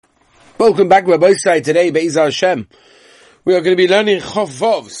Welcome back, Rabbi Side. Today, Be'ezah Hashem, we are going to be learning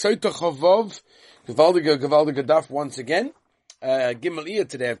Chavov, Sotah Chavov, Gevaldige Daf once again. Gimel Iyah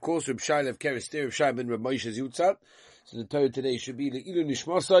today, of course, Reb Shai Lev Keres, Reb Shai ben Reb Moshe Yutzat. So the Torah today should be Le'ilu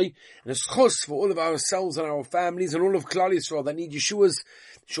Nishmasai, and a schos for all of ourselves and our families and all of Klal Yisrael that need Yeshua's,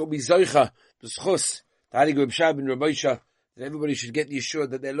 shall be Zoicha, the schos, the Heilige Reb Shai ben Reb Moshe, that everybody should get the Yeshua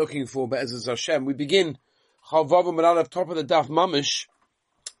that they're looking for, Be'ezah Hashem. We begin Chavov and Malal top of the Daf Mamish.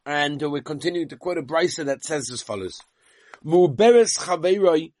 And we're continuing to quote a brisa that says as follows. Mu'beres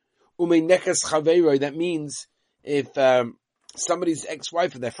chaveiroi u'meineches chaveiroi. That means if somebody's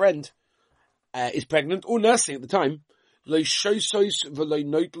ex-wife or their friend is pregnant or nursing at the time, lo shosos v'lo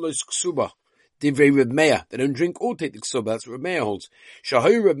noitlos ksuba. Divrei Reb Meir. They don't drink or take the ksuba. That's what Reb Meir holds.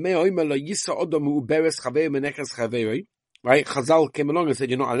 Shahoy Reb Meir oimer lo yisa odom mu'beres chaveiroi u'meineches chaveiroi. Right? Chazal came along and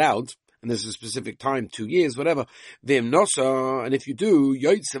said you're not allowed. And there's a specific time, 2 years, whatever. Vim nosa, and if you do,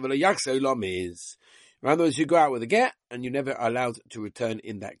 yoytse v'lo yakse lomiz. In other words, you go out with a get, and you're never allowed to return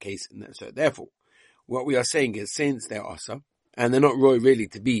in that case. And so, therefore, what we are saying is, since they're asa, and they're not really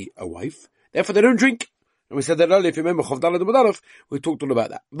to be a wife, therefore they don't drink. And we said that earlier, if you remember, Chav Daled B'Dalef, we talked all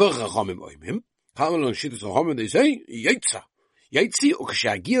about that. V'chachamim oimim, ha'alon shittus ha'hamim, they say, yoytse. Yoytse,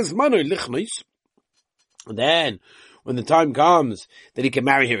 u'k'sha'giyaz manoi lichnois. And then, when the time comes that he can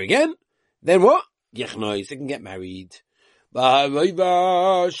marry her again, then what? Yechnois, they can get married. Roiv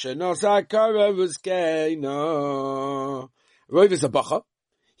is a bacha.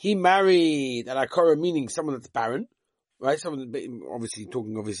 He married an akara, meaning someone that's barren, right? Someone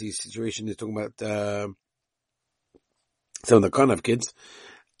situation is talking about someone that can't have kids,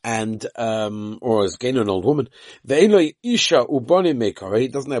 and or is gain an old woman. Ve'eloi isha ubonim mekara. He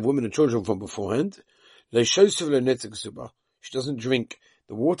doesn't have women and children from beforehand. She doesn't drink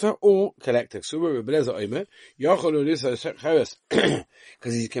the water or collect ksuba,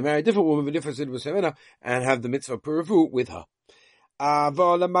 because he can marry a different woman, and have the mitzvah puravu with her.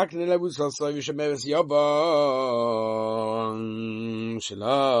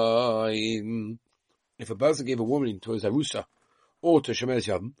 If a person gave a woman to his arusa or to shemeres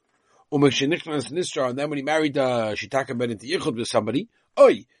yavim, and then when he married she taken into yichud with somebody,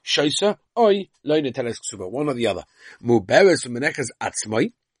 oi shaisa, oi loine teles ksuba, one or the other. Muberes u'menechas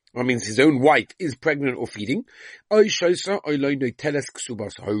atzmai, that means his own wife is pregnant or feeding. Oi shaisa, oi loine teles ksuba.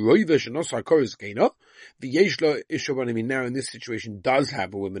 So horoiva shenosa koros geina. The yeshlo ishavan, I mean, now in this situation does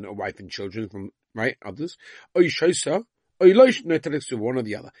have a woman, a wife and children from, right, others. Oi shaisa, oi loine teles ksuba, one or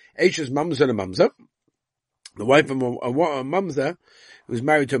the other. Eisha's mamza and a mamza. The wife of a mamza who was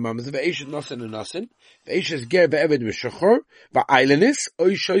married to a mamza, ve'eshes nasin and nasin, ve'eshes ger ve'eved mishachor, ve'ailenis,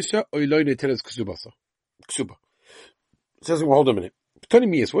 oi shoisa, oi loine teles ksuba. Ksuba. It says, well, hold on a minute. Tony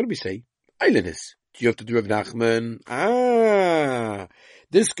Mias, what did we say? Ailenis. Do you have to do Rav Nachman?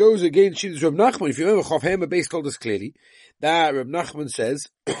 This goes against Shidduch Rav Nachman. If you remember, Chav Hema base told us clearly that Rav Nachman says,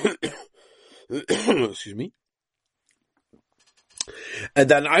 excuse me, and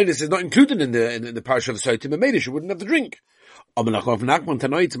that Ailenis is not included in the parish of Sotah, but made it, she wouldn't have to drink. And I'm pasking like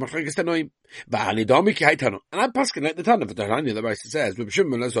the Tana, but the Tanya, the Raisa says, Reb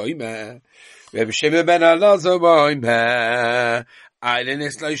Shimon ben Elazar,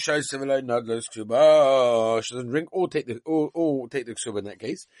 she doesn't drink or take the ksuba in that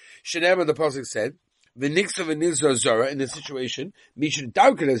case. Shenema, the pasuk said, the nix of a nizra zora in this situation, mishin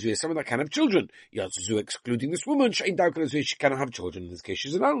daukelezvi, someone that can have children. Yatzu, excluding this woman, shein daukelezvi, she cannot have children. In this case,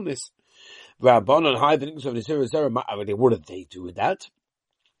 she's an idleness. Rabban on high, the nix of a nizra zora, what did they do with that?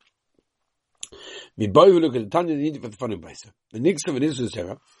 We look at the Tanya, they need it for the fun and brisa. The nix of a nizra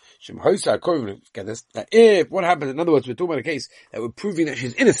zora, that if, what happens, in other words, we're talking about a case that we're proving that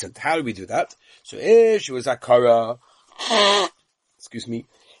she's innocent. How do we do that? So if she was akara, excuse me,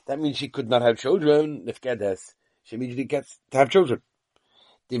 that means she could not have children. She immediately gets to have children.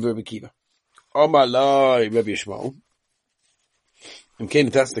 Rabbi Kiva. Oh my Lord, Rabbi Yishmael.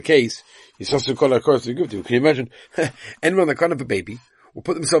 If that's the case, you're supposed to call her course to give to. Can you imagine? Anyone that can't have a baby will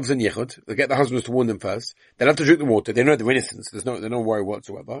put themselves in yichud. They'll get the husbands to warn them first. They'll have to drink the water. They know they're innocent. So there's no worry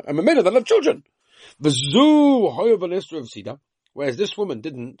whatsoever. And the they'll have children. Whereas this woman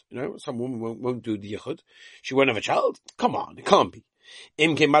didn't, some woman won't do the yichud. She won't have a child. Come on, it can't be.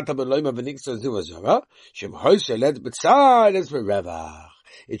 It changes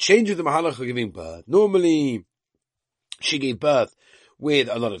the mahalach of giving birth. Normally, she gave birth with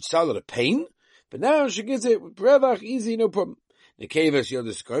a lot of tzal, a lot of pain, but now she gives it with revach, easy, no problem. If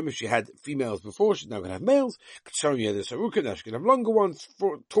she had females before, she's now going to have males. Now she can have longer ones,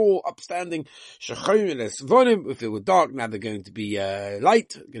 tall, upstanding. If they were dark, now they're going to be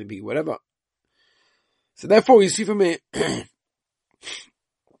light, going to be whatever. So therefore, you see from here,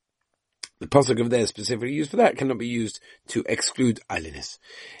 The pasuk of there specifically used for that cannot be used to exclude eyelidness.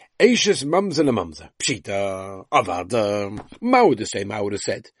 Eishes mamza and mamza. Pshita, avada. Ma would have said.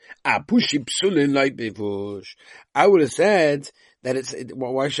 Apushi psulin like bivush. I would have said that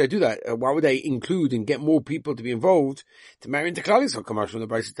why should I do that? Why would I include and get more people to be involved to marry into Klal Yisrael? Come from the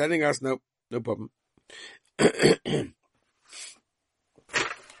Bryce is telling us, no problem.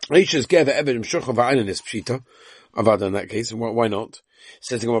 Eishes gave evidence shukha va'aylenis pshita. Avada in that case, and why not?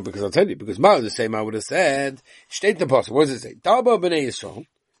 Says the Gemara, because I'll tell you, because Ma would have said, state the pasuk, what does it say? Daba b'nei Yisrael.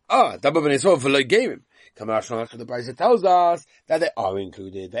 Daba b'nei Yisrael v'lo gavim. Come out from the Bryce that tells us that they are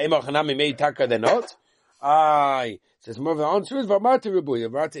included. Ve'emach hanami mei taka, they're not. Says more of the answer is Varmata Rubuya.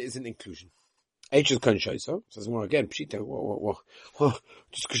 Varmata is an inclusion. H is Konshaisa. Says more again, Pshita.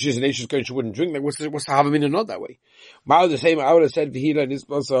 Just because she's an H is Kon, she wouldn't drink. Like, what's the Havamina not that way? Mao the same, I would have said Vihila and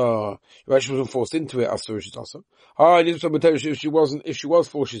Nisbasa. She wasn't forced into it, Asur she's also. If she was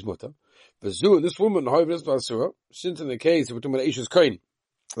forced, she's mutter. But Zu, this woman, however, is Basura, since in the case, if we're talking about H is Kon,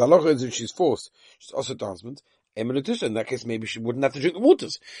 the halacha is if she's forced, she's also the husband. In that case, maybe she wouldn't have to drink the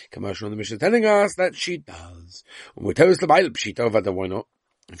waters. Commercial on the Mishnah telling us that she does. And we tell us the Bible, Pshita, why not?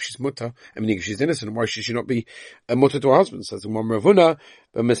 If she's mutter, if she's innocent, why should she not be a mutter to her husband? Says the one Ravuna,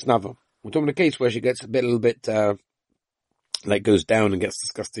 but Misnava. We're talking about a case where she gets a little bit, like goes down and gets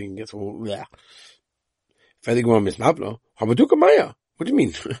disgusting and gets all, yeah. If I think one Misnavna, Hamaduka Maya. What do you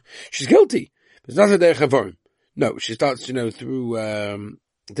mean? She's guilty. No, she starts, through,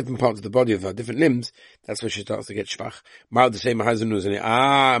 different parts of the body of her, different limbs, that's where she starts to get shvach. Mild the same has a nose in it.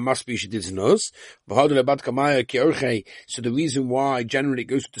 Must be she did a nose. So the reason why generally it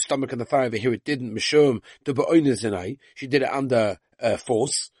goes to the stomach and the thigh over here it didn't, she did it under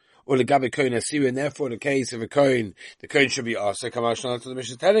force. Or the Gabi Kohen Assyria, and therefore in the case of a Kohen, the Kohen should be asked. So Kamashna to the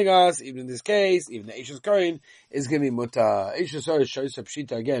Mishnah telling us, even in this case, even the Eishes Kohen is going to be muta. Eishes Kohen shows up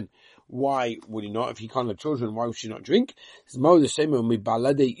Pshita again. Why would he not? If he can't have children, why would she not drink? The same implies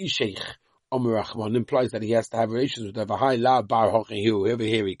that he has to have relations with whoever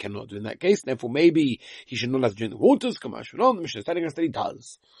here he cannot do in that case. Therefore, maybe he should not have to drink the waters. Kamashna, the Mishnah is telling us that he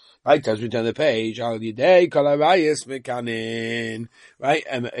does. Right, as we turn the page, right,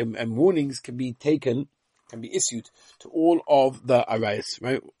 and warnings can be issued to all of the arayas,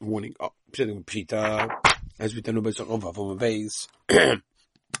 right? Warning, Pshita, as we turn the base.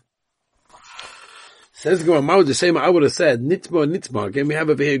 Says the Gemara, the same I would have said, nitma. Again, we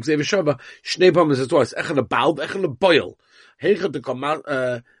have over here, Xavier Shava, Shnei Palmas as twice, Echad a balb, Echad a boil.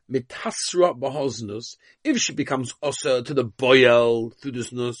 Mitasra bahoznus, if she becomes osa to the boil through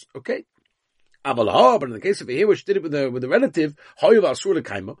this nus, okay. But in the case of here, where she did it with a relative,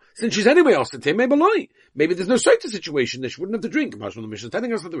 since she's anyway osa to him, maybe there's no Sotah situation that she wouldn't have to drink. The Mishnah is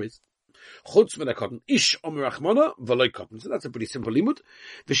telling us that there is. Ish omerachmana v'loy cotton. So that's a pretty simple limud.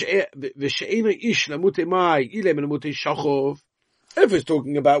 If it's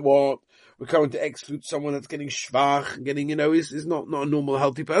talking about what we're going to exclude someone that's getting shvach, is not a normal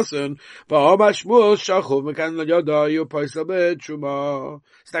healthy person. So that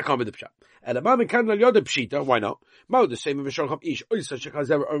can't be the pshat. And the man can yoda pshita, why not? Mo the same of a shachov ish oysa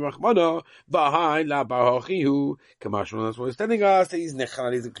shekazer orachmana behind la bahachihu. Kamashon, that's what he's telling us that he's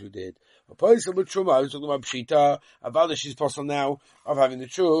nechal is included. A person with truma, I was talking about pshita. About she's possible now of having the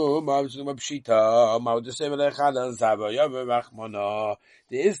truma. I was talking about pshita. Mo the same of lechal zava yover rachmana.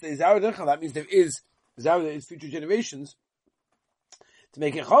 There is zava lechal. That means there is future generations to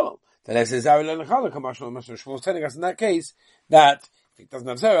make it chalal. The next is zava lechal. Kamashon, Mr. Shmuel is telling us in that case that if it doesn't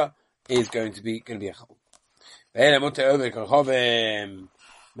have zara, is going to be a chal.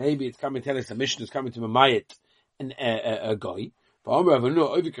 Maybe it's coming to tell us the mission is coming to Mamayit and a guy. The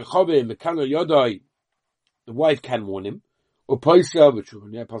wife can warn him. Or possible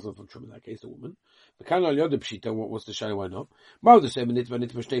from in that case, the woman. What was the show? Why not? The same minute when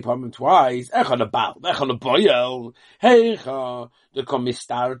it was twice. The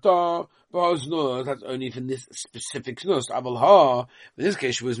commistarta. That's only from this specific snus. In this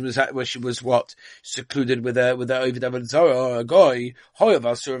case, she was secluded with a Ovid Zara, a guy.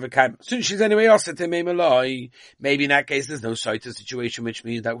 Since she's anyway also to maybe in that case there's no Sotah situation, which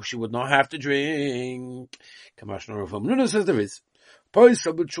means that she would not have to drink. Nuna says there is.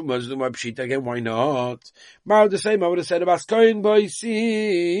 Again, why not? The same I would have said about Skoin by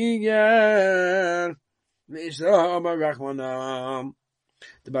seeing, yeah.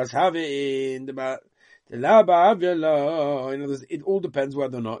 The bas having the laba avila. In other words, it all depends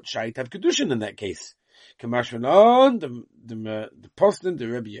whether or not shait have kedushin in that case. Kamashvanon, the postin, the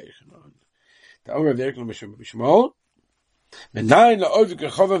Rebbe Yechanan, the Rebbe Yechanan Mishmol. Menayin la'ovik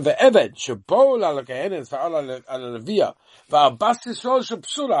rechovim ve'eved shebol al kahenes va'al al levia va'al bas Yisrael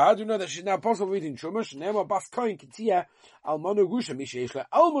shepsula. How do you know that she's now possible eating truma? Shene'ema bas kohen kitia al manu gushim misheyesh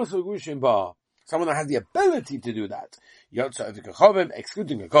le'almos gushim ba. Someone that has the ability to do that. Yotza ovik rechovim,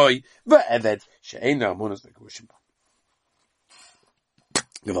 excluding a goy, ve'eved she'ena almonos gushim ba.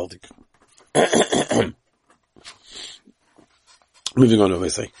 Gewaltig. Moving on,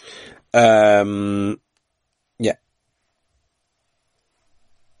 obviously. Yeah.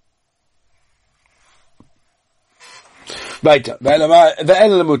 Right.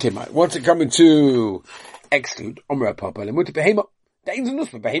 What's it coming to exclude? Omra Papa. Lemuti behema. There ain't nus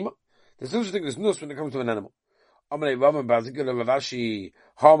for behema. There's no such thing as nus when it comes to an animal. Omra Raman Bazikula Ravashi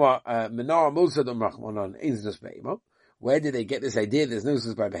Hama Menar Mulsad Omrachmanon ain't nus behema. Where did they get this idea? There's no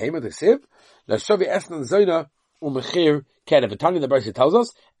nus by behema. They say, La Shavi Esnan Zona Umechir Kerev. Tanya the Brisa tells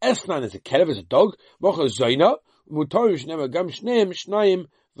us Esnan is a Kerev, is a dog. Mocha Zona Mutorish Nema Gam Shneim Shnayim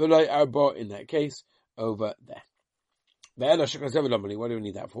V'loi Arba in that case over there. What do we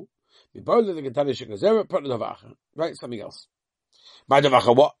need that for? Right, something else. What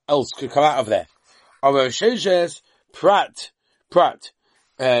else could come out of there? Prat.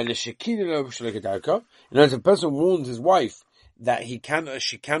 In other words, a person warns his wife that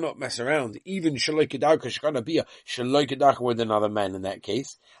she cannot mess around, even shaloikidauka, she cannot be a shaloikidauka with another man in that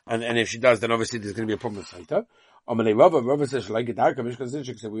case. And if she does, then obviously there's going to be a problem with Sotah. Rava says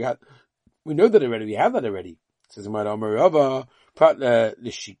shaloikidauka, we know that already, we have that already. Says in my Rava, prat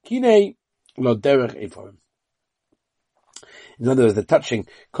l'shikine lo derech eforim. In other words, the touching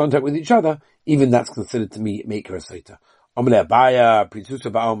contact with each other, even that's considered to me make her a Sotah. Amale abaya pritzusa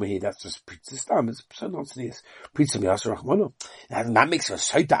ba'almahi. That's just pritzistam. It's so nonsense. Pritzum yasser rachmano. That makes her a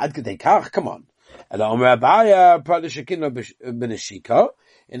Sotah ad kedei kach. Come on. Amale abaya prat l'shikine b'neshika.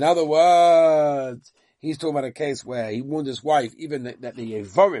 In other words, he's talking about a case where he warned his wife, even that the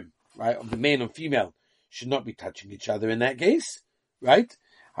evorim, right, of the male and female, should not be touching each other in that case, right?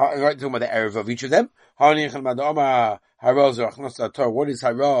 Right, talking about the erev of each of them. What is hara?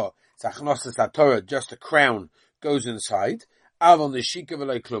 It's achnosas Torah, just a crown goes inside. Avon neshika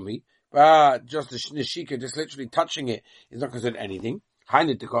v'lei klumi, but just the neshika, just literally touching it, is not considered anything. The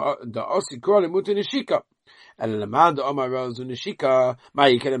osi kol mutu neshika. And what are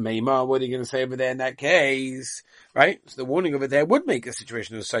you going to say over there in that case? Right? So the warning over there would make a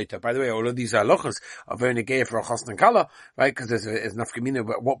situation of Sotah. By the way, all of these halachas are very negay for a chassan and kala, right? Because there's enough community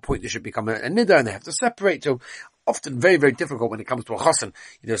at what point they should become a niddah and they have to separate. So often very, very difficult when it comes to a chassan.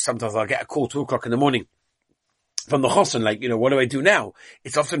 Sometimes I'll get a call 2:00 in the morning from the chassan, what do I do now?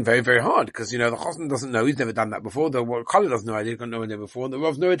 It's often very, very hard because, the chassan doesn't know, he's never done that before. The kala doesn't know, I didn't know it before, and the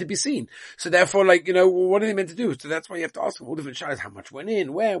rav's nowhere to be seen. So therefore, what are they meant to do? So that's why you have to ask them all different shaylas, how much went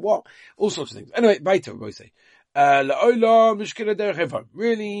in, where, what, all sorts of things. Anyway, baita, we say.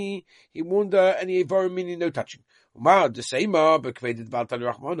 Really, he warned any evarim meaning no touching.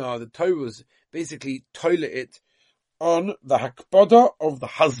 The Torah was basically toilet it on the hakbada of the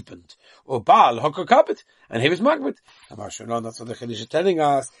husband, or Baal hakakabit, and he was magbit. That's what the Chiddush is telling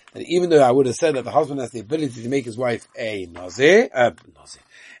us, that even though I would have said that the husband has the ability to make his wife a nazir,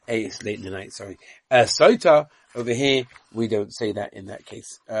 it's late in the night, sorry, a Sotah, over here, we don't say that in that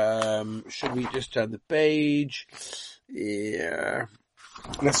case. Should we just turn the page? Yeah.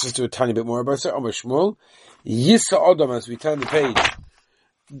 Let's just do a tiny bit more about it. Amar Shmuel. Yisa Adam, as we turn the page,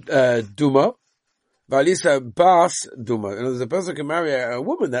 Duma. Valisa Bas Duma. In other words, a person can marry a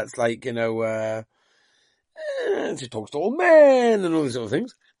woman that's she talks to all men and all these other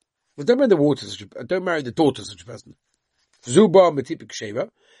things. But don't marry the daughter of such a person. Zuba Matipik Sheva.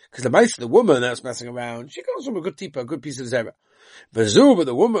 Because the mice, the woman that's messing around, she comes from a good tipa, a good piece of zera. But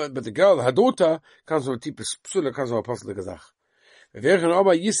the girl, her daughter, comes from a tipa psula, comes from a apostle of Gazach.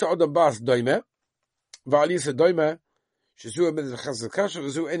 Yisa Adam Bas Doime. Valisa Doime. So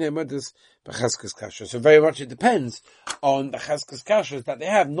very much it depends on the chazkas kashas that they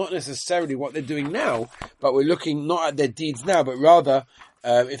have, not necessarily what they're doing now, but we're looking not at their deeds now, but rather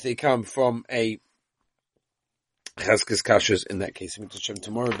if they come from a chazkas kashas in that case.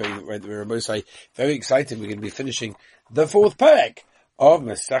 Tomorrow, very excited, we're going to be finishing the 4th perek of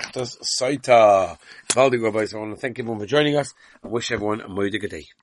Masechtas Sotah. I want to thank everyone for joining us. I wish everyone a moed good day.